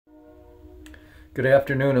Good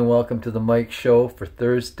afternoon and welcome to the Mike Show for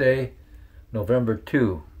Thursday, November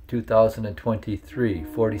 2, 2023,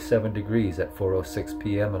 47 degrees at 4:06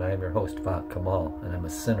 p.m. and I am your host, Vach Kamal, and I'm a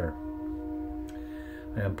sinner.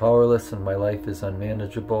 I am powerless and my life is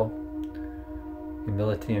unmanageable.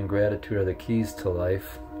 Humility and gratitude are the keys to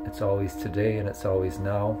life. It's always today and it's always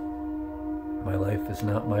now. My life is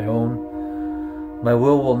not my own. My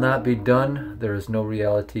will not be done. There is no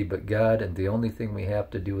reality but God, and the only thing we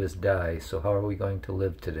have to do is die. So how are we going to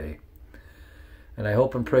live today? And I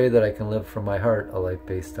hope and pray that I can live from my heart a life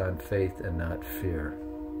based on faith and not fear.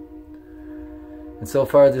 And so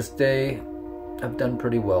far this day, I've done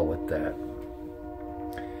pretty well with that.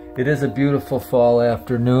 It is a beautiful fall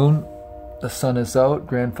afternoon. The sun is out.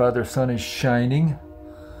 Grandfather sun is shining.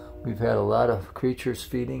 We've had a lot of creatures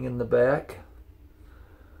feeding in the back.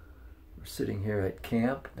 We're sitting here at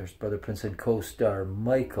camp. There's Brother Prince and co-star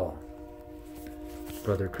Michael.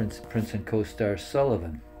 Brother Prince and co-star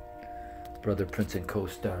Sullivan. Brother Prince and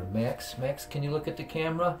co-star Max. Max, can you look at the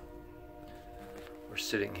camera? We're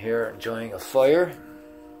sitting here enjoying a fire.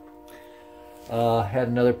 Had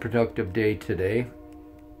another productive day today.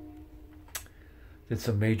 Did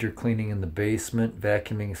some major cleaning in the basement,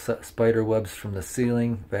 vacuuming spider webs from the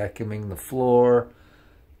ceiling, vacuuming the floor,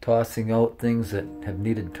 tossing out things that have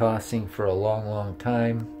needed tossing for a long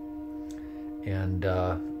time. And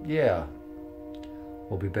yeah,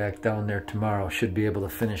 we'll be back down there tomorrow. Should be able to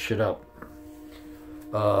finish it up.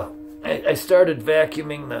 I started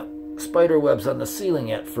vacuuming the spider webs on the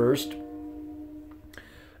ceiling at first,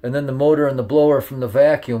 and then the motor and the blower from the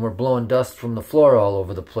vacuum were blowing dust from the floor all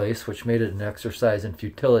over the place, which made it an exercise in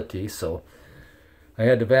futility. So I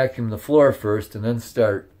had to vacuum the floor first and then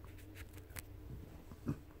start.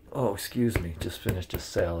 Oh, excuse me, just finished a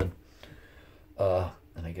salad.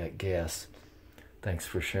 And I got gas. Thanks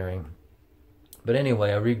for sharing. But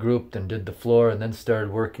anyway, I regrouped and did the floor and then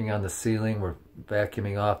started working on the ceiling. We're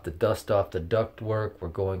vacuuming off the dust off the ductwork. We're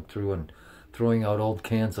going through and throwing out old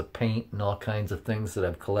cans of paint and all kinds of things that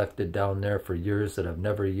I've collected down there for years that I've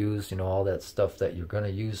never used. You know, all that stuff that you're going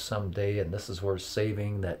to use someday, and this is worth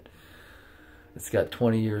saving, that it's got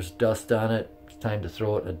 20 years dust on it. It's time to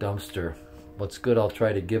throw it in a dumpster. What's good I'll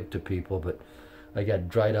try to give to people, but I got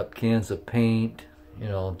dried up cans of paint, you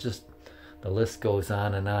know, just the list goes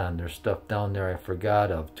on and on. There's stuff down there I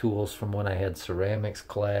forgot of, tools from when I had ceramics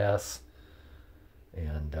class,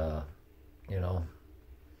 and you know,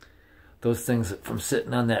 those things from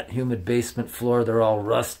sitting on that humid basement floor, they're all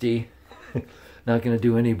rusty. Not going to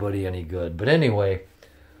do anybody any good. But anyway,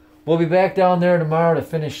 we'll be back down there tomorrow to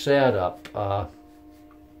finish that up.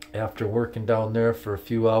 After working down there for a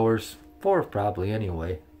few hours, 4 probably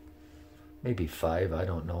anyway, maybe 5, I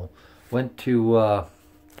don't know. Went to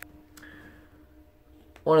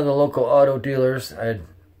one of the local auto dealers. I had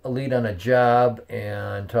a lead on a job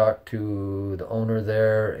and talked to the owner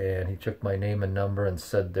there, and he took my name and number and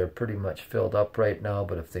said they're pretty much filled up right now,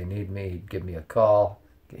 but if they need me, he'd give me a call.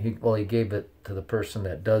 He gave it to the person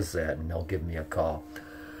that does that, and they'll give me a call.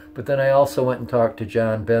 But then I also went and talked to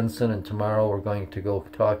John Benson, and tomorrow we're going to go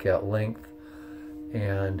talk at length.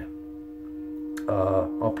 And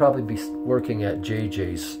I'll probably be working at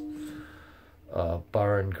JJ's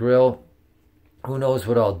Bar and Grill. Who knows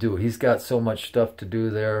what I'll do? He's got so much stuff to do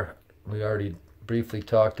there. We already briefly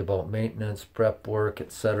talked about maintenance, prep work,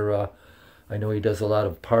 etc. I know he does a lot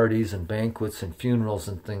of parties and banquets and funerals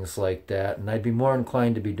and things like that. And I'd be more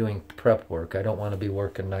inclined to be doing prep work. I don't want to be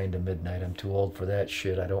working 9 to midnight. I'm too old for that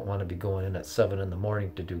shit. I don't want to be going in at 7 in the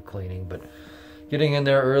morning to do cleaning. But getting in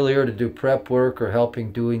there earlier to do prep work or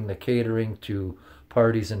helping doing the catering to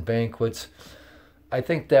parties and banquets, I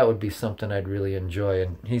think that would be something I'd really enjoy.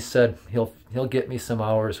 And he said he'll get me some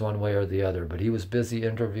hours one way or the other. But he was busy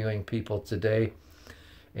interviewing people today.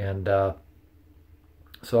 And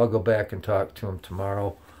so I'll go back and talk to him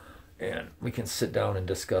tomorrow. And we can sit down and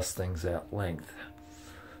discuss things at length.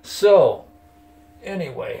 So,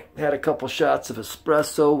 anyway, had a couple shots of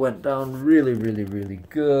espresso. Went down really, really, really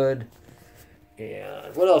good.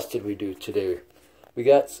 And what else did we do today? We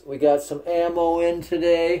got some ammo in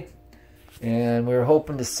today. And we were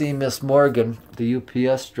hoping to see Miss Morgan, the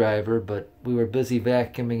UPS driver, but we were busy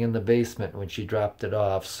vacuuming in the basement when she dropped it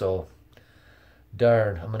off. So,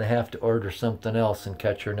 darn, I'm going to have to order something else and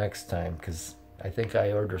catch her next time, because I think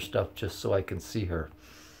I order stuff just so I can see her.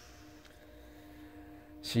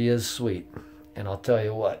 She is sweet. And I'll tell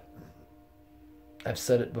you what, I've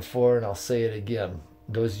said it before and I'll say it again.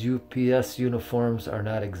 Those UPS uniforms are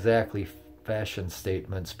not exactly fashion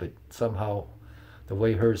statements, but somehow the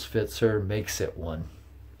way hers fits her makes it one.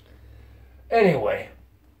 Anyway,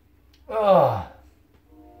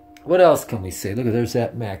 What else can we say? Look, there's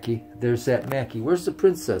that Mackie. There's that Mackie. Where's the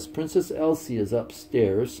princess? Princess Elsie is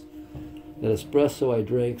upstairs. That espresso I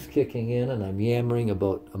drank's kicking in, and I'm yammering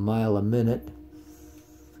about a mile a minute.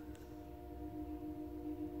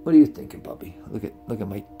 What are you thinking, Bubby? Look at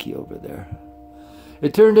Mikey over there.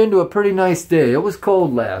 It turned into a pretty nice day. It was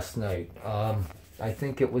cold last night. I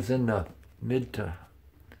think it was in the mid to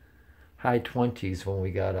high 20s when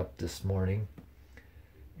we got up this morning.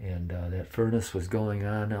 And that furnace was going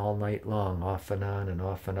on all night long, off and on and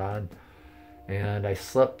off and on. And I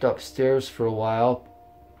slept upstairs for a while,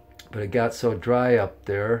 but it got so dry up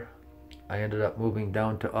there, I ended up moving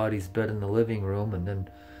down to Audie's bed in the living room, and then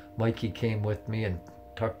Mikey came with me and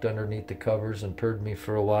tucked underneath the covers and purred me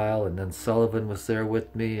for a while, and then Sullivan was there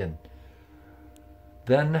with me, and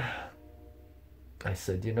then I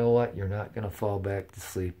said, you know what, you're not going to fall back to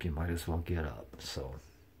sleep, you might as well get up. So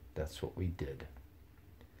that's what we did.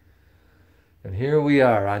 And here we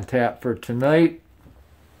are on tap for tonight.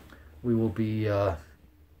 We will be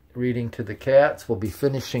reading to the cats. We'll be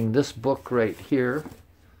finishing this book right here,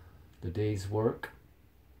 The Day's Work.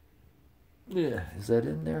 Yeah, is that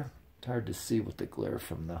in there? It's hard to see with the glare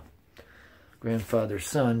from the grandfather's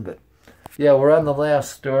son, but yeah, we're on the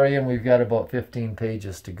last story, and we've got about 15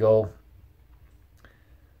 pages to go.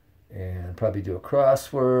 And probably do a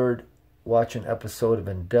crossword, watch an episode of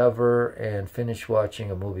Endeavor, and finish watching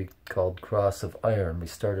a movie called Cross of Iron. We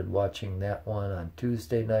started watching that one on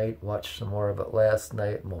Tuesday night, watched some more of it last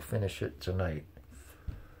night, and we'll finish it tonight.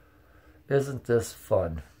 Isn't this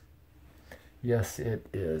fun? Yes, it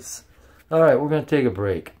is. All right, we're going to take a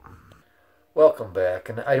break. Welcome back,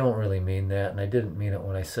 and I don't really mean that, and I didn't mean it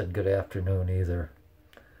when I said good afternoon either.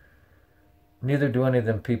 Neither do any of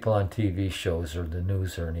them people on TV shows or the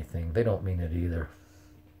news or anything. They don't mean it either.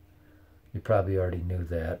 You probably already knew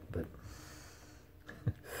that, but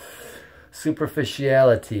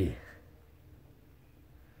superficiality.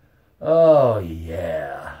 Oh,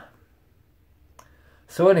 yeah.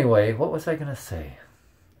 So anyway, what was I going to say?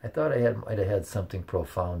 I thought I might have had something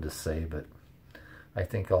profound to say, but I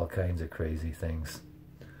think all kinds of crazy things.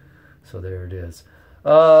 So there it is.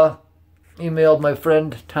 Emailed my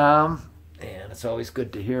friend Tom, and it's always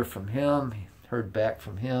good to hear from him. Heard back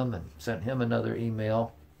from him and sent him another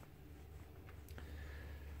email.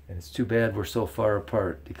 And it's too bad we're so far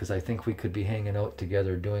apart, because I think we could be hanging out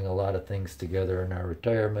together, doing a lot of things together in our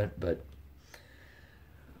retirement, but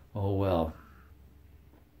oh well.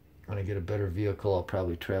 When I get a better vehicle, I'll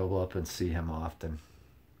probably travel up and see him often.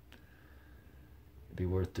 It'd be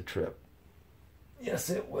worth the trip. Yes,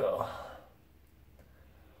 it will.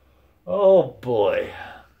 Oh boy.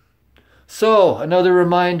 So, another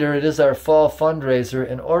reminder, it is our fall fundraiser.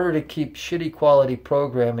 In order to keep shitty quality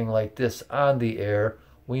programming like this on the air,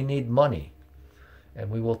 we need money. And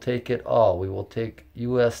we will take it all. We will take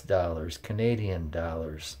US dollars, Canadian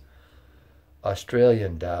dollars,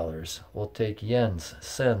 Australian dollars. We'll take yens,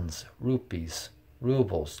 cents, rupees,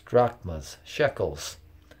 rubles, drachmas, shekels,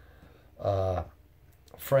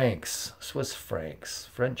 francs, Swiss francs,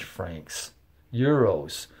 French francs,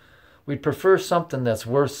 euros. We'd prefer something that's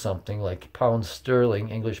worth something, like pounds sterling,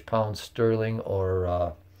 English pounds sterling,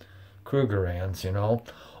 or Krugerrands, you know.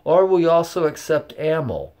 Or we also accept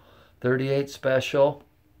ammo, 38 special,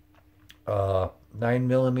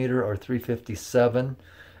 9mm or 357,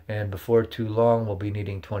 and before too long we'll be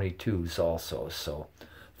needing 22s also. So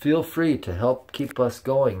feel free to help keep us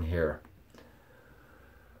going here.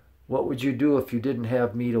 What would you do if you didn't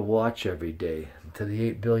have me to watch every day? To the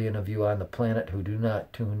 8 billion of you on the planet who do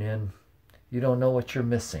not tune in, you don't know what you're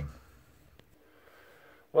missing.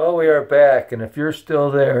 Well, we are back, and if you're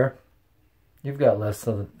still there, you've got less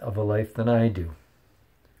of a life than I do.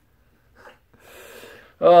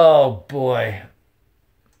 Oh, boy.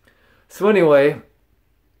 So anyway,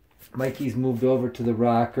 Mikey's moved over to the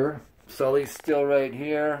rocker. Sully's still right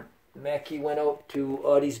here. Mackie went out to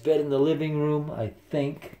Audie's bed in the living room, I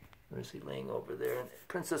think. Where's he laying over there? And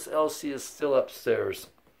Princess Elsie is still upstairs.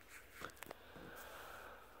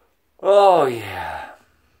 Oh, yeah.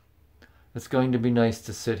 It's going to be nice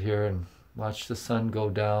to sit here and watch the sun go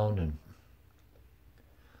down and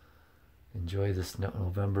enjoy this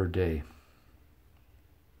November day.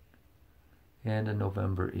 And a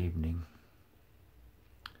November evening.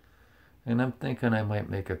 And I'm thinking I might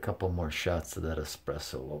make a couple more shots of that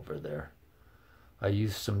espresso over there. I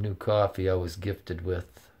used some new coffee I was gifted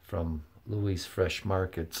with from Louis Fresh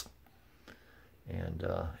Markets. And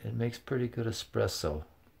it makes pretty good espresso.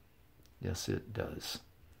 Yes, it does.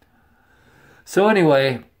 So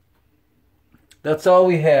anyway, that's all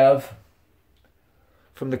we have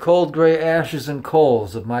From the cold gray ashes and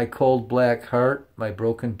coals of my cold black heart, my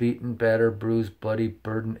broken, beaten, battered, bruised, bloody,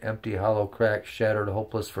 burdened, empty, hollow, cracked, shattered,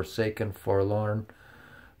 hopeless, forsaken, forlorn,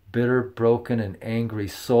 bitter, broken, and angry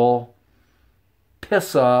soul,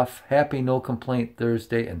 piss off. Happy No Complaint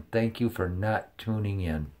Thursday, and thank you for not tuning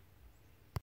in.